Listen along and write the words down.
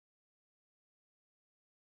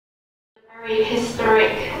Very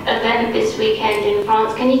historic event this weekend in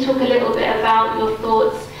France. Can you talk a little bit about your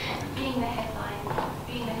thoughts being the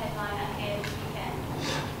headliner here this weekend?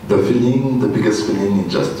 The feeling, the biggest feeling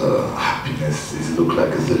is just happiness. It looks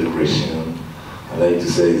like a celebration. I like to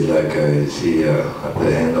say it's like you see at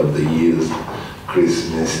the end of the years,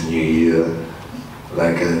 Christmas, New Year.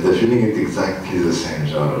 Like the feeling is exactly the same.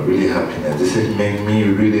 So really happiness. This has made me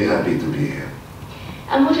really happy to be here.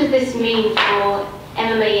 And what does this mean for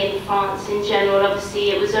MMA in France in general?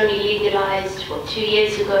 Obviously, it was only legalized, 2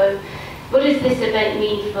 years ago. What does this event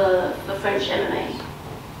mean for French MMA?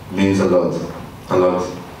 Means a lot, a lot.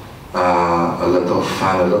 A lot of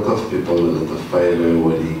fun, a lot of people, a lot of fighters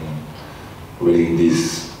waiting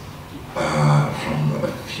this from a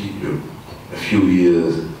few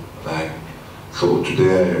years. Like, so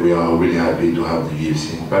today we are really happy to have the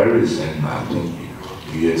UFC in Paris, and I think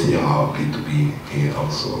the UFC are happy to be here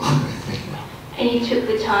also. And you took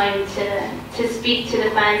the time to speak to the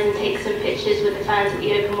fans and take some pictures with the fans at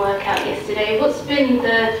the open workout yesterday. What's been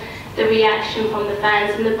the reaction from the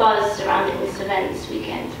fans and the buzz surrounding this event this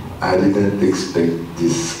weekend? I didn't expect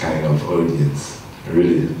this kind of audience,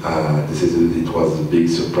 really. It was a big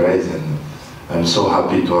surprise, and I'm so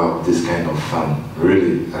happy to have this kind of fun.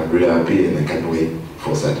 Really, I'm really happy, and I can't wait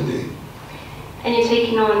for Saturday. And you're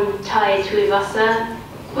taking on Tai Tuivasa.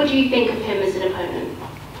 What do you think of him as an opponent?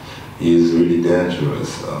 He is really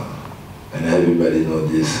dangerous, and everybody knows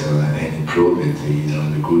this, and he proved it. He's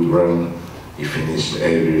on a good run. He finished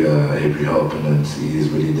every opponent. He is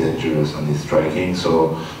really dangerous on his striking,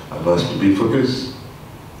 so I must be focused.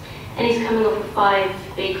 And he's coming off of 5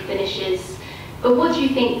 big finishes. But what do you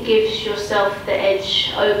think gives yourself the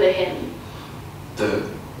edge over him?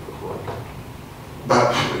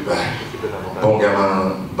 Bon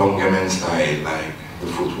gamin style, like the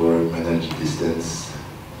footwork, manage distance,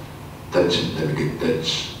 touch and delicate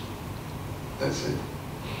touch. That's it.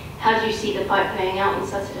 How do you see the fight playing out on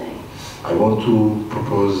Saturday? I want to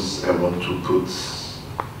put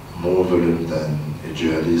more volume than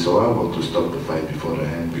usually, so I want to stop the fight before the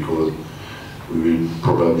end, because we will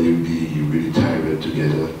probably be really tired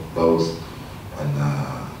together, both, and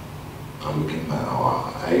I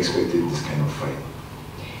expected this kind of fight.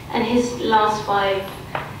 And his last 5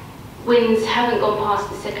 wins haven't gone past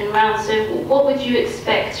the second round, so what would you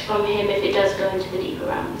expect from him if it does go into the deeper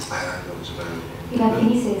rounds? Il a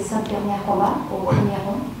fini ses 5 derniers combats au premier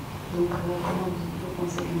round. Donc, comment vous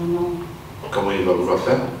pensez que maintenant... Comment il va pouvoir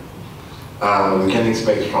faire? We can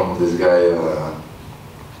expect from this guy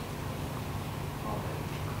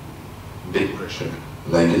big pressure.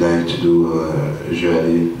 Like he likes to do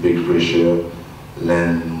usually, big pressure,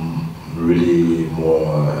 land really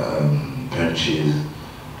more punches.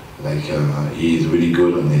 Like he is really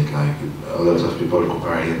good on it. Like a lot of people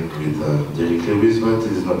compare him with Derek Lewis, but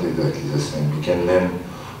it's not exactly the same. He can land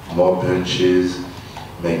more punches,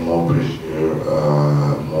 make more pressure,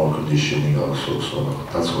 more conditioning also. So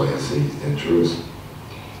that's why I say he's dangerous.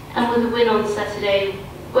 And with the win on Saturday,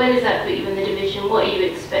 where does that put you in the division? What are you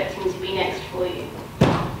expecting to be next for you?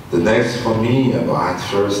 The next for me, at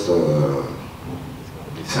first,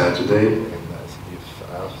 Saturday.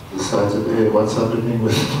 Saturday, what's happening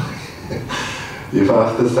with if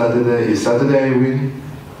Saturday I win,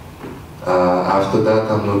 after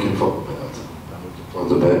that I'm looking for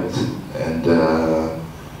the belt, and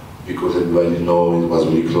because everybody knows it was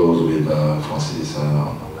really close with Francis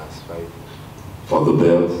on the last fight for the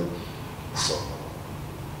belt, so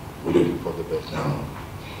we're looking for the belt now.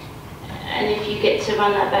 And if you get to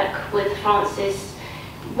run that back with Francis,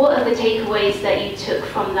 what are the takeaways that you took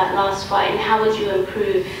from that last fight, and how would you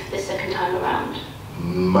improve the second time around?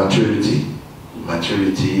 Maturity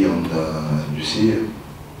on the, you see,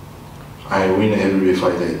 I win every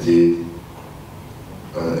fight I did,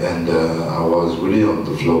 and I was really on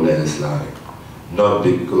the flawless, like, not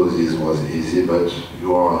because it was easy, but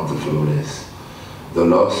you are on the flawless. The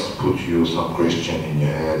loss put you some question in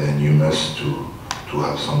your head, and you must to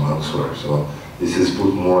have some answer. So this is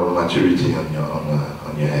put more maturity on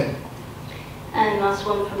your head. And last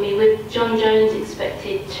one from me, with John Jones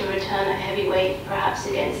expected to return at heavyweight, perhaps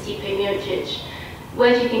against Stipe Miocic,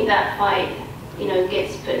 where do you think that fight,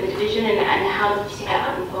 gets put in the division, and how do you see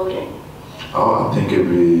that unfolding? Oh, I think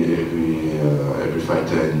every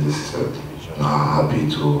fighter in this division are happy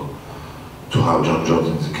to have John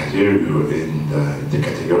Jones in the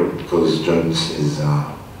category, because Jones is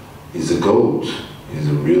a GOAT. He's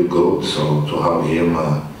a real GOAT, so to have him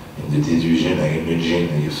in the division, I imagine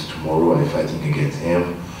if tomorrow I'm fighting against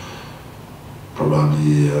him,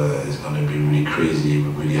 probably it's going to be really crazy,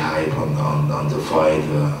 really hype on the fight,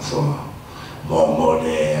 so more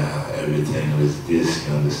money, everything with this,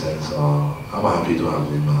 you understand? So I'm happy to have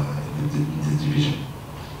him in the division.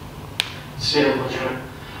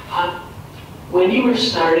 When you were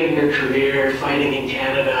starting your career fighting in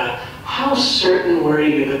Canada, how certain were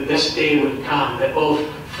you that this day would come, that both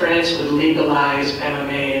France would legalize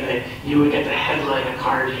MMA and that you would get to headline a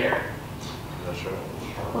card here? Not sure.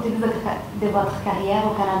 Au début de votre carrière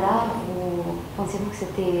au Canada, pensez-vous que ce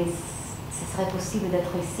serait possible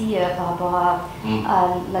d'être ici par rapport à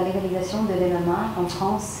la légalisation de l'MMA en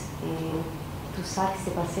France et tout ça qui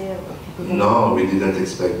s'est passé depuis quelques années? No, we didn't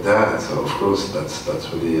expect that. So of course, that's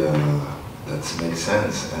really that makes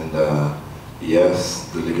sense. And yes,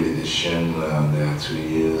 the legalization there are 2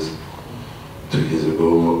 years. 2 years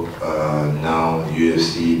ago. Now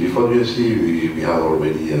UFC. Before UFC, we had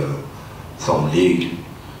already some league,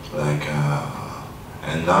 like,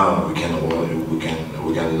 and now we can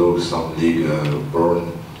look some league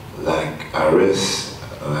born like Paris,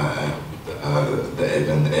 the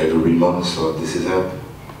event every month. So this is help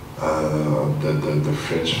the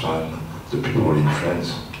French fan, the people in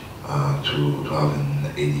France, to have an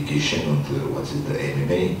education on what is the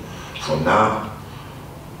MMA. So now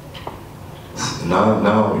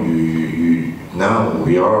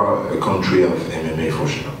we are a country of MMA for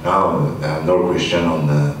sure. Now no question on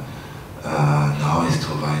the no, it's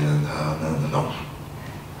too violent. No.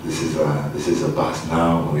 This is the past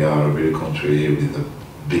now. We are a real country with a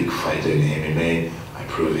big fighter in MMA. I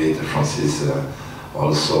prove it. Francis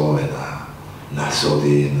also, and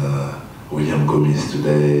Nassoudi and William Gomez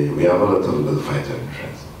today. We have a lot of good fighters in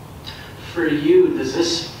France. For you, does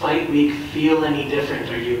this fight week feel any different?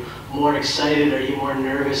 Are you more excited? Are you more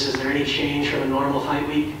nervous? Is there any change from a normal fight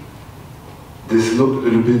week? This looked a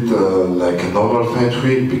little bit like a normal fight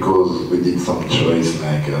week because we did some choice,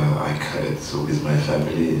 like I cried with my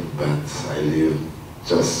family, but I live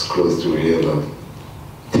just close to here, about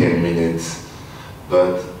 10 minutes.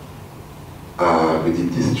 But we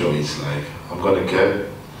did this choice, like I'm gonna cut,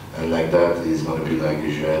 and like that is gonna be like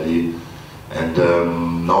usually. And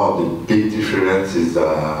no, the big difference is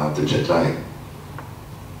the jet lag.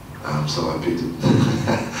 I'm so happy to.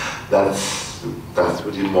 that's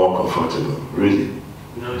really more comfortable, really.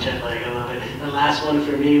 No jet lag, I love it. The last one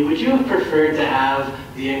for me, would you have preferred to have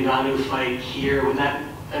the Ngannou fight here? Would that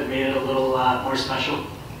have made it a little more special?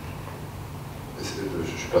 Je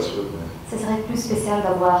suis pas sûr, mais... Ce serait plus spécial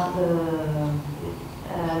d'avoir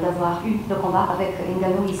eu le combat avec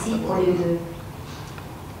Ngannou ici au lieu de...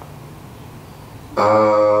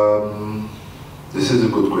 This is a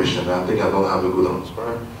good question. I think I don't have a good answer.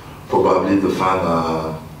 Probably the fan.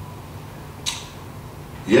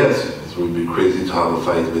 Yes, it would be crazy to have a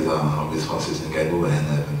fight with Francis Ngannou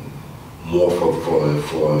and more for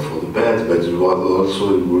the belt, but it was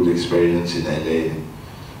also a good experience in LA.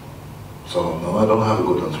 So no, I don't have a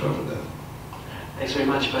good answer for that. Thanks very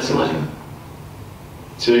much. Best of luck.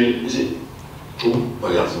 Ciryl, ici.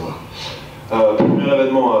 Regarde-moi. Premier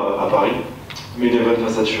événement à Paris. Main event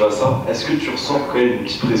face à Tuivasa, est-ce que tu ressens quand même une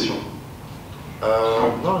petite pression?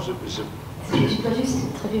 Non, Je dois juste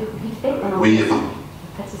traduire vite fait. Oui.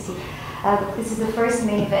 Pas de souci. This is the first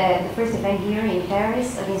event here in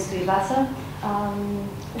Paris against Tuivasa.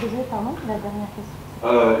 Désolé, pardon, la dernière question.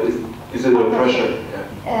 Is it a pressure?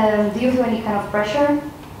 Do you feel any kind of pressure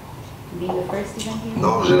being the first event here?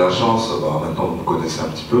 Non, j'ai la chance, maintenant vous me connaissez un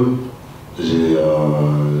petit peu,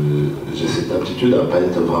 j'ai cette aptitude à ne pas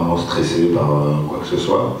être vraiment stressé par quoi que ce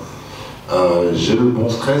soit. J'ai le bon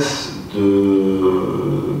stress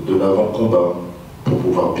de l'avant-combat pour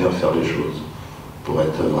pouvoir bien faire les choses, pour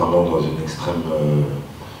être vraiment dans une extrême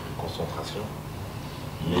concentration.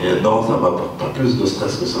 Mais non, ça m'apporte pas plus de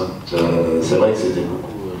stress que ça. C'est vrai que c'était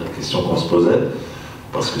beaucoup la question qu'on se posait,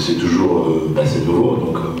 parce que c'est toujours c'est nouveau,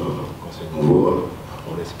 donc quand c'est nouveau,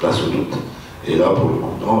 on laisse place au doute. Et là, pour le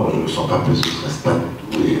coup, non, je ne sens pas plus de stress, pas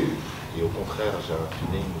du tout. Et au contraire, j'ai un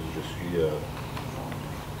feeling où je suis...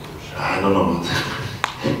 Ah non, non.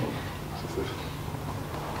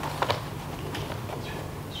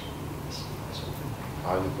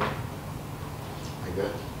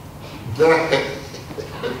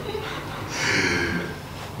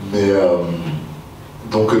 Mais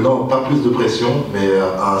donc non, pas plus de pression, mais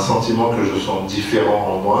un sentiment que je sens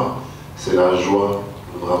différent en moi, c'est la joie,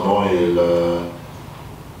 vraiment, et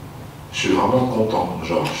je suis vraiment content,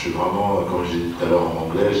 genre, je suis vraiment, comme j'ai dit tout à l'heure en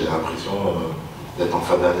anglais, j'ai l'impression d'être en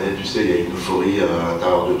fin d'année, tu sais, il y a une euphorie à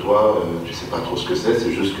l'intérieur de toi, tu sais pas trop ce que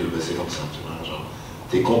c'est juste que c'est comme ça, tu vois, genre,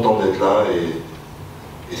 t'es content d'être là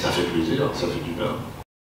et ça fait plaisir, ça fait du bien.